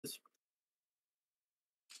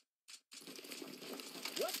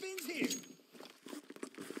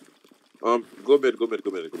Go mid, go mid,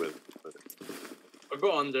 go mid, go mid. I'll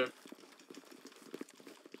go under.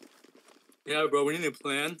 Yeah, bro, we need a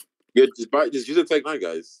plan. Yeah, just use the Tech 9,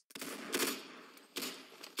 guys.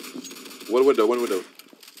 One window, one window.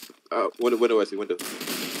 Window, I see, window.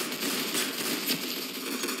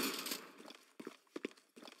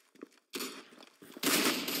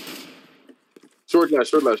 Short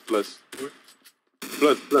lash, plus.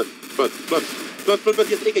 Yes,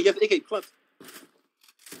 AK, plus.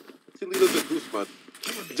 See, leave us a boost, man.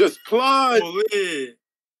 Just plunge! Holy.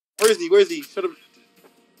 Where is he? Shut up.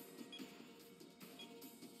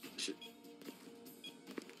 Shit.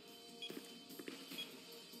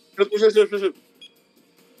 Shut.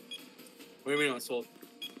 What do you mean on sold?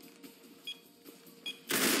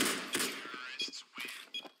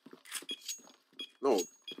 No,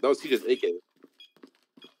 that was CJ's AK.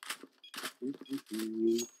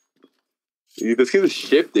 This kid is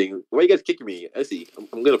shifting. Why you guys kicking me? Essie,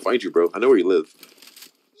 I'm gonna find you, bro. I know where you live.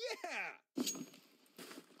 Yeah.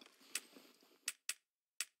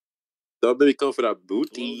 Don't maybe come for that Blow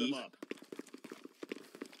booty. them up.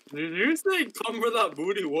 Did you say come for that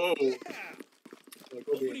booty? Whoa. Yeah.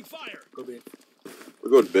 Go B. Opening fire. Go B.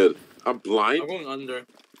 We're going mid. I'm blind, I'm going under.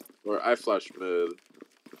 or I flash mid. So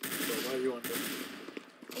why are you under?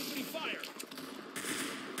 Opening fire.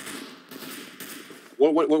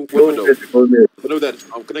 One window. Window dead.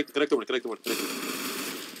 Connect the one. Connect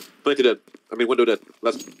that. I mean, window dead.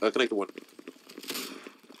 Let's connect the one.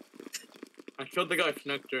 I killed the guy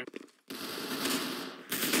connector.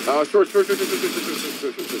 Short.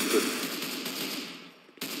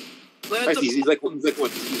 Plant Nice, the he's like one. He's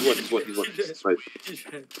one. Nice.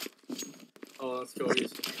 Oh, let's go. Easy.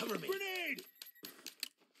 Cover me. Grenade.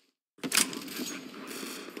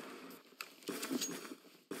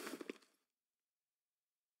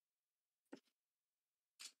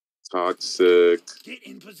 Toxic. Get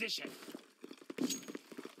in position.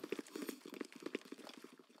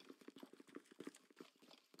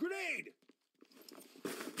 Grenade.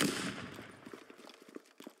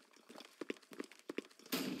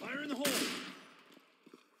 Fire in the hole.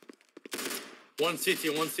 One CT.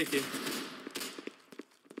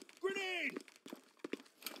 Grenade.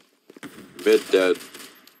 Mid dead.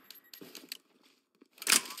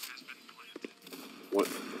 What?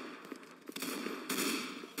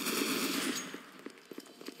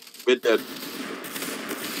 Mid dead.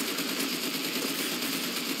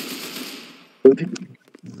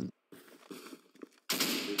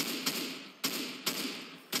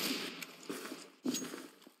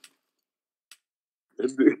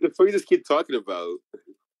 The fuck is this kid talking about?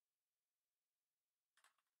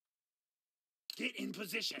 Get in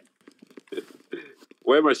position.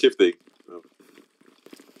 Why am I shifting? Oh.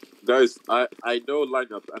 Guys, I know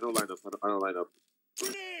lineup. I know lineup.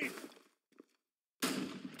 Grenade.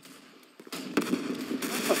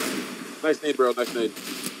 Nice nade, bro. Nice nade.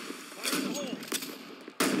 Fire in the hole.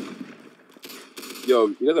 Yo,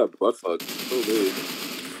 you guys have butt fuck. So weird.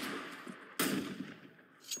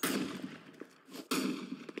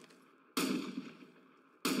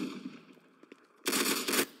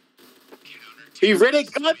 He really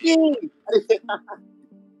got me!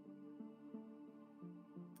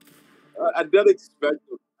 I didn't expect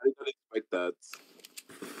that.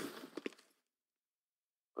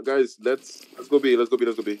 Guys, let's go B. Let's go B.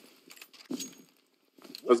 Let's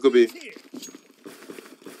go B. Here.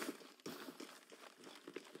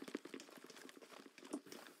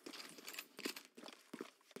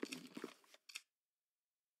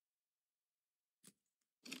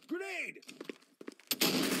 Grenade.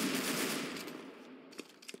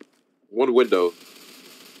 One window.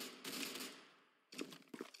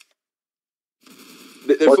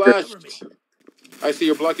 They're flashed. I see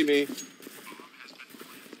you're blocking me.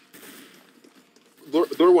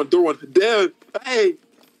 Door one. Damn. Hey.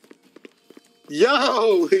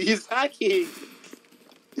 Yo, he's hacking.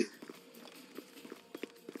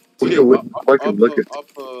 Up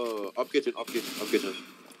kitchen.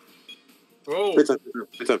 Bro. Play time.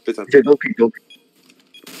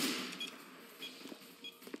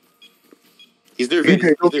 He's near Vin.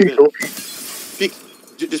 Peek.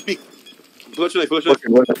 Just peek. Flush knife.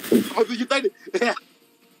 Oh, dude, you died.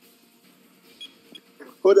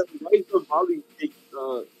 Hold on. Why is the volley take,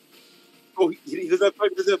 oh, he doesn't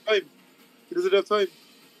have time.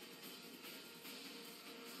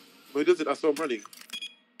 No, he doesn't. I saw him running.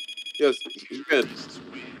 Yes, he can.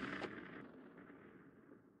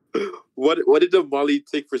 What did the volley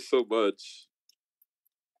take for so much?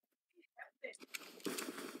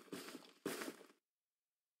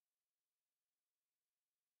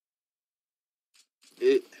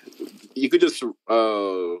 you could just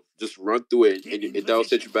run through it, and that'll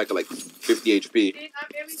set you back at like 50 HP.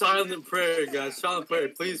 Silent prayer, guys. Silent prayer.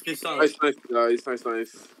 Please be silent. Nice, guys.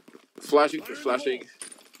 Nice. Flashing.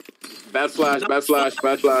 Bad flash. Flash!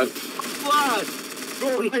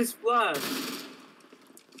 Bro, nice flash!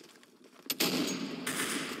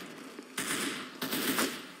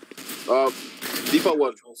 Default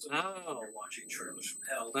one. Ow.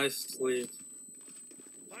 Nice sleep.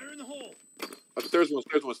 Fire in the hole. Stairs one.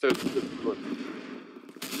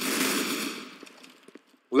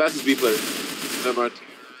 Last is B player. Never mind.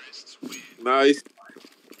 Nice.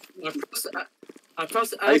 I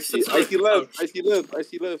pressed I X. see left.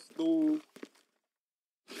 No.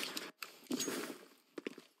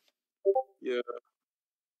 Yeah.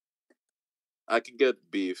 I can get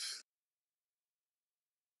beef.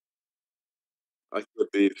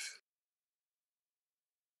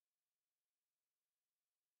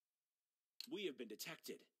 We have been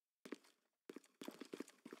detected.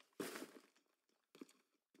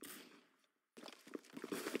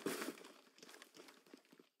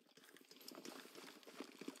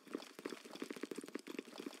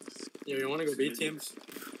 Yeah, you wanna go B teams?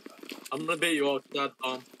 I'm gonna bait you all with that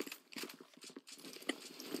bomb.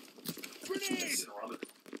 Grenade!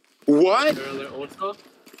 What? Ultra?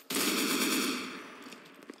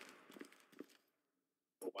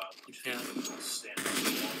 You can't.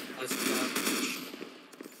 That's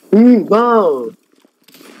Bomb!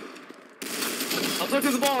 I'll take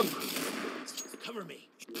the bomb! Cover me.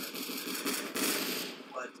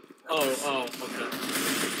 Oh, okay.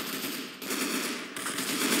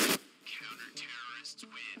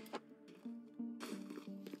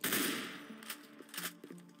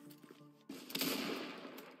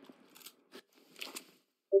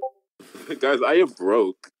 Guys, I am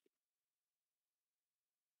broke.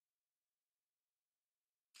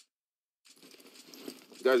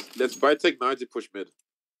 Guys, let's buy Tech 9 to push mid.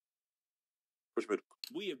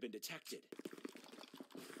 We have been detected.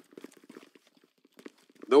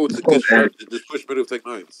 No, it's a good strat. Just push mid with Tech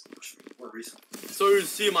 9s. So you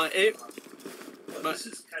see my 8. This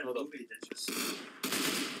is kind of a movie that just.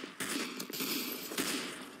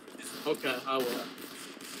 Okay, I will.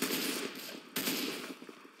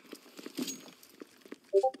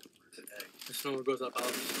 This number goes up out.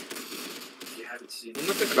 If you haven't seen I'm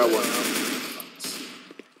looking Got one.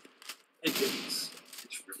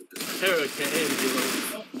 Terra can't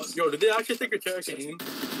aim, Yo, did they actually think a Terra can aim?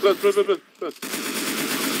 Look.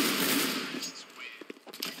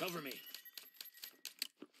 Cover me.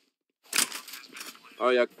 Oh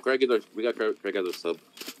yeah, we got Craig as a sub.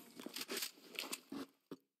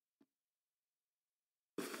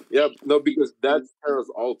 Yeah, no, because that's Terra's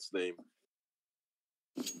alt's name.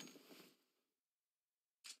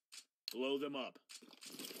 Blow them up.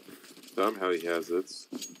 Somehow he has it.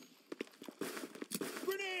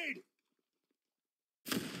 Grenade!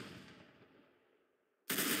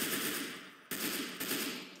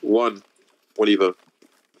 One Eva.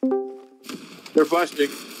 They're flashing.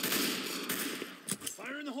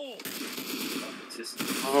 Fire in the hole.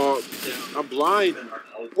 Oh, Yeah. I'm blind.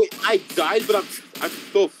 Wait, I died, but I'm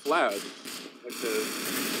still flashed.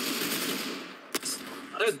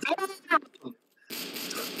 Damn!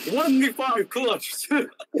 1v5 clutch!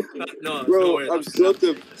 No, Bro, no way. I'm so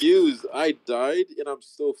confused. I died and I'm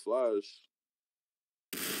still flashed.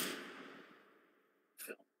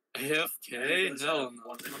 AFK? Hell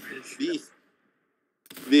no.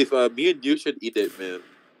 Beef, me and you should eat it, man.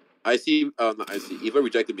 I see. Eva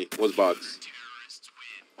rejected me. Was box.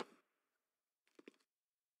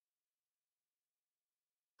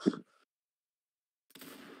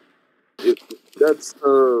 That's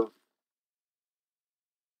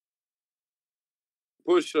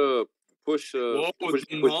push Whoa, push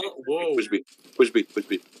whoa. push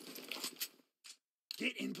B.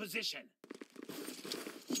 Get in position.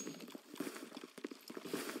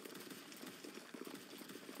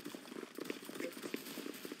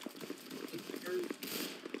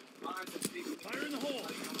 Fire in the hole.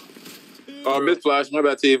 Oh, mid flash. My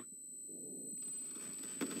bad, team.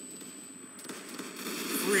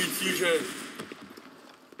 Free TJ.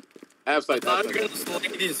 Half side. I thought you were gonna slay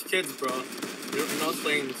these kids, bro. You're not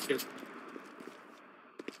slaying these kids.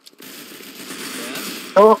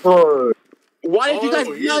 Yeah? Oh, Why did you guys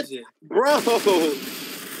not, easy. bro?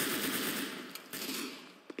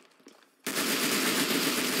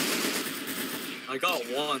 I got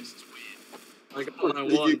one. I got my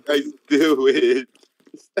one. You guys do it.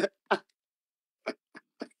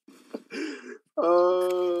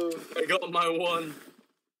 I got my one.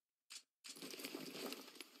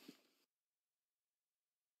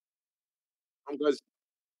 Guys,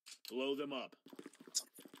 Blow them up.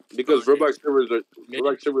 Because Okay. Roblox servers are Maybe.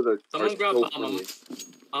 Roblox servers are Someone grab so bomb. friendly.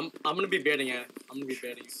 I'm gonna be baiting it. I'm gonna be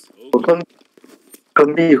baiting it. Okay.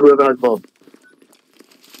 Come me, whoever has bomb.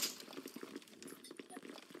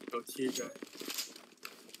 Go TJ.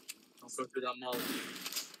 Don't go through that mall.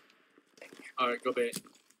 Alright, go bait.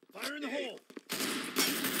 Fire in the hole.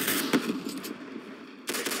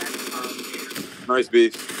 Nice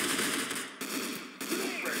beef.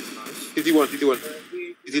 Nice. CT1, CT1.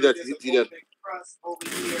 CT that, CT that.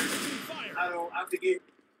 Fire.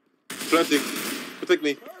 Planting. Protect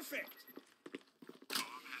me. Perfect.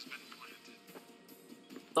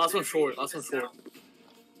 Last one short. Last one short.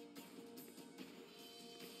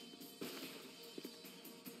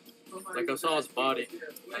 Like I saw his body.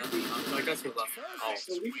 And I guess he left. Oh.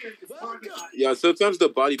 Well done. Yeah, sometimes the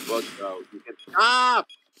body bugs out. You can... Ah!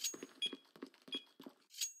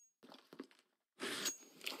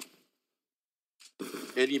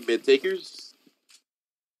 Any mid takers?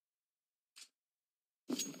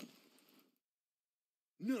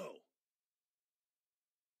 No.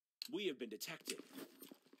 We have been detected.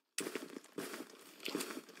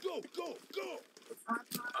 Go, go, go.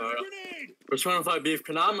 Alright. Grenade. We're trying to fight beef.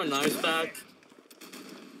 Kanama, nice back.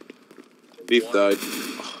 Beef What? died.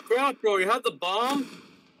 Crap, bro. You had the bomb?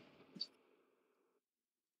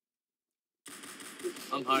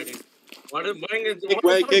 I'm hiding. Why did Wang is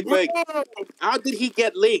Kick Wang. How did he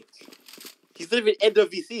get linked? He's not even end of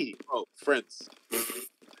VC. Oh, friends.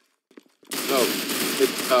 No,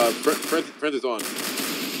 it's friends is on.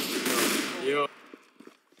 Yo.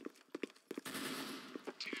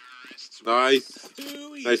 Nice,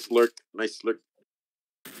 Too easy. nice lurk, nice lurk.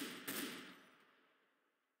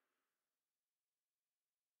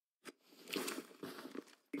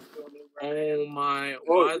 Oh my.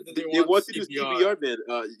 Oh, Why did they they want to do CBR? CBR,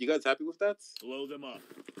 man. You guys happy with that? Blow them up.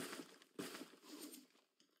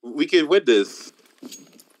 We can win this.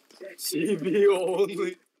 CB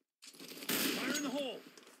only. Fire in the hole.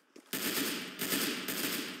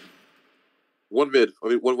 One mid. I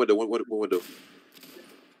mean, one window. One window.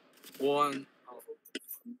 One.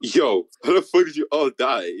 Yo, how the fuck did you all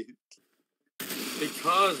die?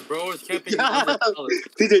 Because, bro, it's camping Yeah. under colors.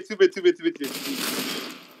 TJ, two mid.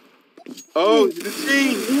 Oh, the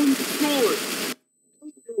chain. Short.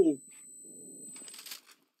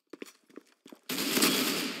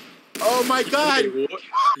 Oh my god. Wait, what?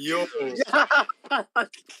 Yo.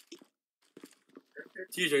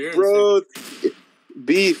 TJ, you're insane. Bro,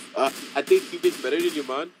 beef. I think he did better than you,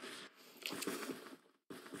 man.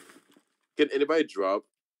 Can anybody drop?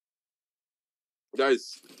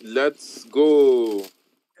 Guys, let's go. Yeah,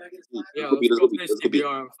 Let's let's go go B. play Let's go B.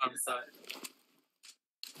 CBR on the side.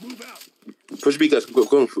 Move out. Push B, guys. Go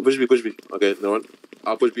on. Push B. Okay, no one.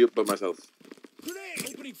 I'll push B by myself. Grenade.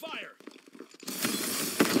 Opening fire.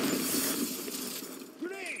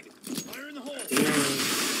 Grenade. Fire in the hole.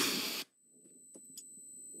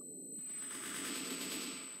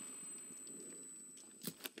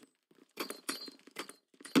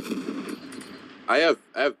 I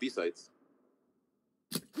have B sides.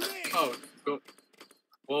 Grenade. Oh, go.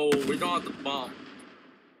 Whoa, we don't have the bomb.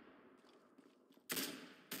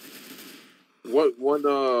 One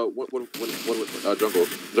jungle.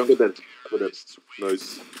 Jungle dead.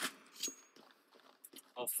 Nice.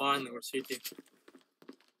 Oh, finally, we're CT.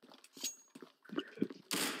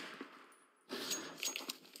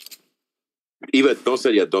 Eva, don't say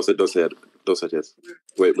it yet. Don't say it.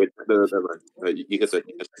 Wait. No, never mind. No, you can say it.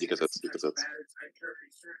 You can say it.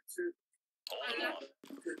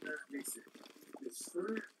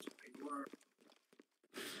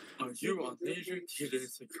 Are you on leisure?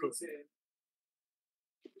 TJ's a cook.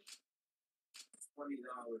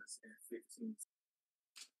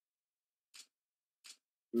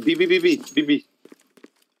 B. B?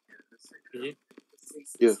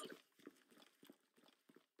 Yeah.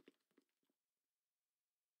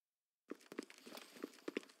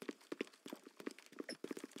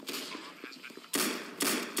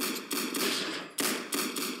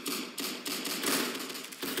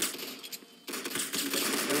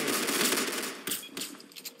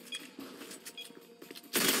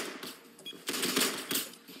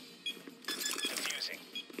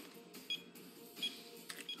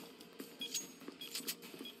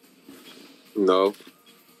 No.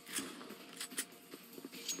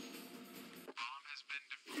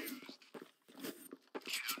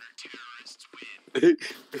 Win.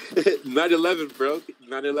 9/11, bro.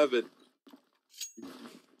 9/11.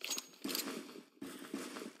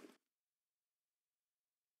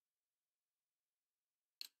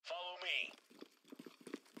 Follow me.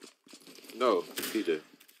 No, TJ.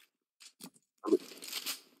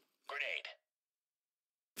 Grenade.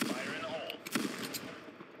 Fire in the hole.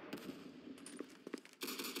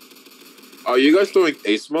 Are you guys throwing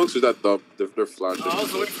ace smokes or is that dumb? They're flashing. I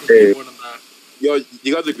was waiting for Hey. keyboard on that. Yo,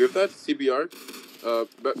 you guys agree with that? CBR?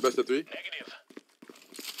 Best of 3? Negative.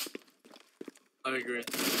 I agree.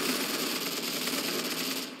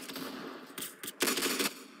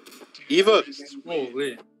 Eva,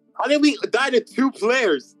 Holy. how did we die to 2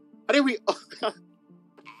 players? How did we?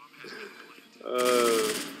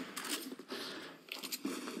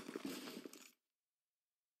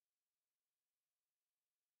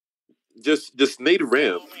 Just nade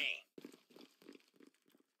ramp. Follow me.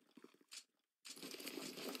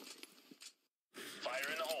 Fire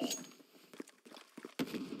in the hole.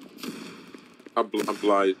 I'm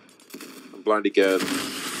blind. I'm blind again.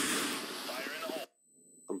 Fire in the hole.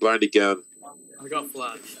 I'm blind again. I got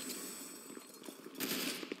flashed.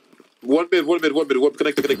 One mid.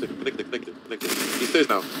 Connected. He stays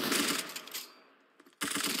now.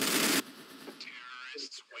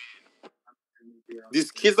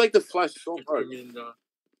 These kids like to flash so hard. Yeah,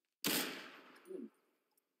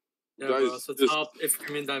 Guys, bro, so just- top if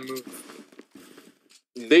you mean that move.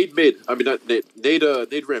 Nade mid. I mean not nade. Nade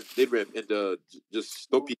ramp, and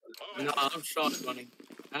just no peek. No, I'm shotgunning.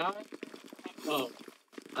 Ah? Oh.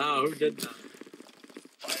 Oh, who did that?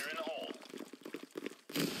 Fire in the hole.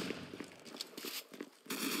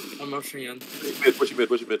 I'm rushing in. Push mid.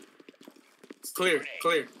 It's clear.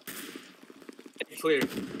 Clear.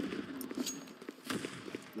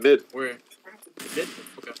 Mid. Where? Mid?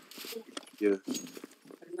 Okay. Yeah.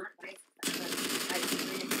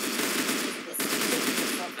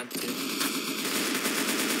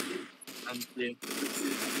 Empty.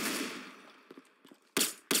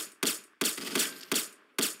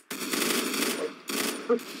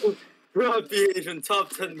 Bro, the Asian top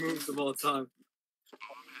 10 moves of all time.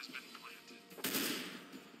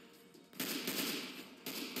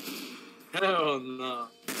 Hell no.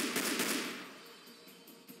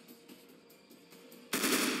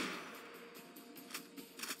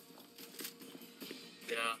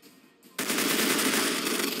 Yeah.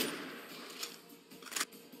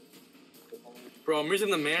 Bro, I'm using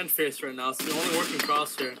the man face right now. It's the only working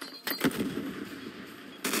crosshair.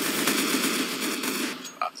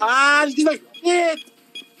 He's like shit.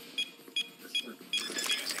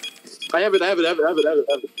 I have it.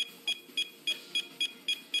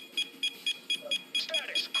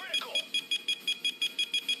 Status critical.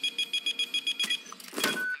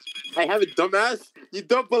 I have it, dumbass. You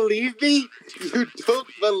don't believe me? You don't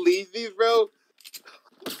believe me, bro?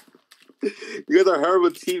 You guys are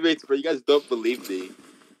horrible teammates, bro. You guys don't believe me.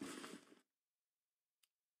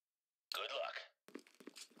 Good luck.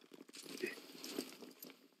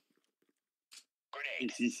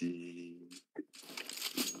 Grenade.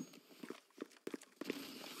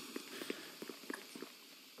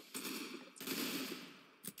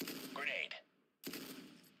 Grenade.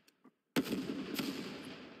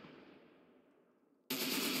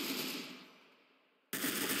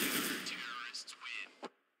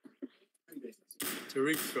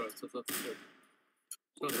 Tariq shot, so that's good.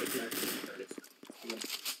 It's not like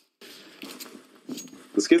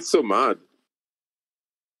This kid's so mad.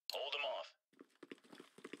 Hold him off.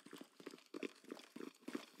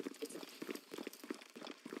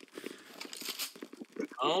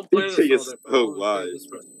 I don't play It's this all so day, but I only play wide. this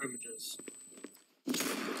for scrimmages.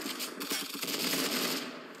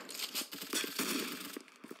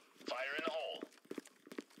 Fire in the hole.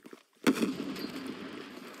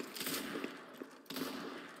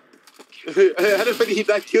 How the fuck did he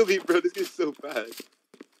not kill me, bro? This is so bad.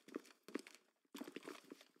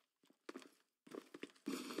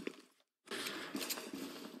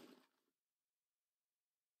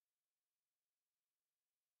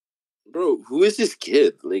 Bro, who is this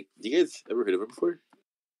kid? Like, do you guys ever heard of him before?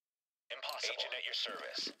 Impossible. Agent at your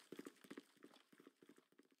service.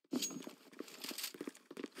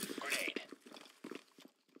 Grenade.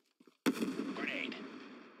 Grenade.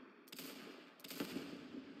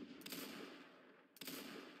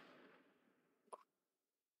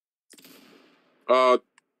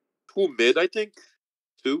 2 mid, I think.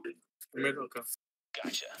 2. Mid, okay.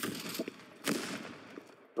 Gotcha.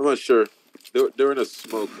 I'm not sure. They're in a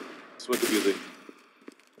smoke confusing.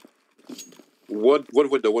 One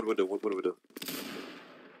window.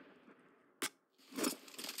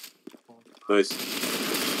 Nice.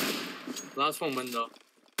 Last one window.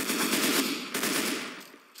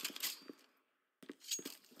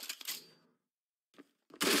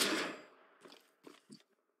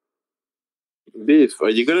 Beef, are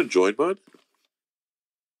you gonna join, bud?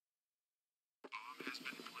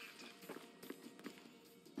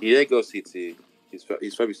 He didn't go CT.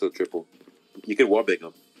 He's probably still triple. You can wallbang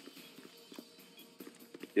him.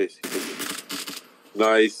 Yes.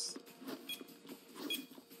 Nice.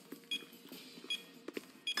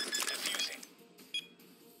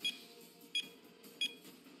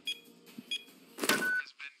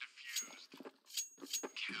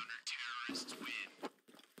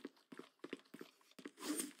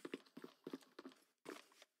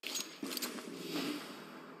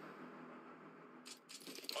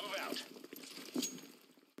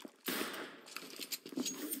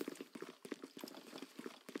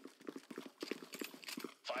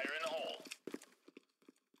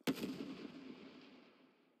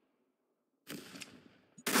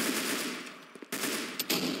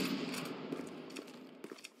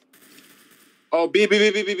 Oh, B.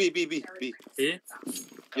 See?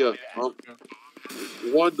 Yeah.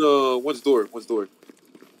 One's door.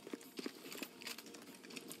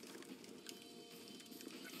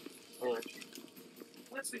 Oh.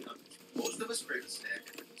 Let's be honest. Most of us crave a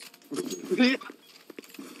snack.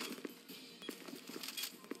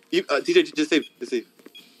 TJ, just save.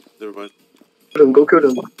 Never mind. Kill them, go kill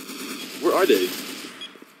them. Where are they?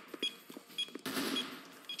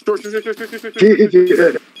 Short.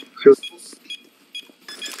 Yeah.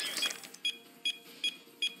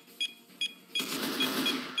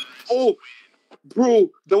 Oh,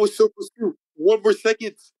 bro, that was so close too. One more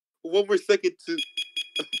second to.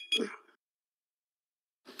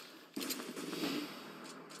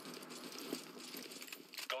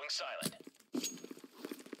 Going silent.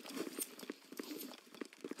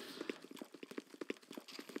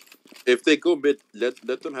 If they go mid, let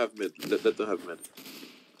them have mid. Let them have mid.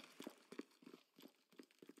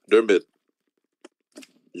 They're mid.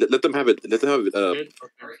 Let them have it. Let them have it. Good. Okay.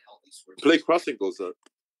 Very healthy sort of. Play crossing goes up.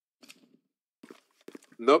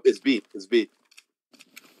 Nope, it's B.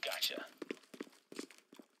 Gotcha.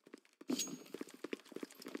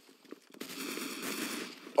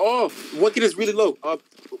 Oh, one kid is really low. One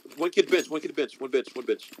bench. One bench.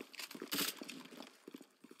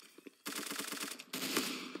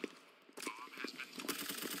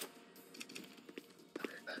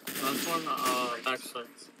 Last one, backside.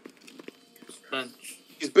 Bench.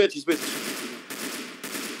 He's bench.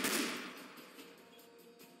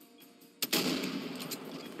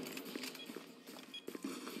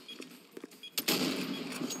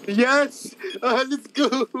 Yes! Let's go!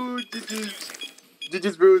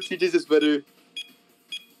 GG's, bro. TJ's is better.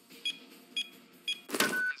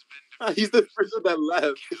 He's the first one that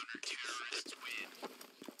left.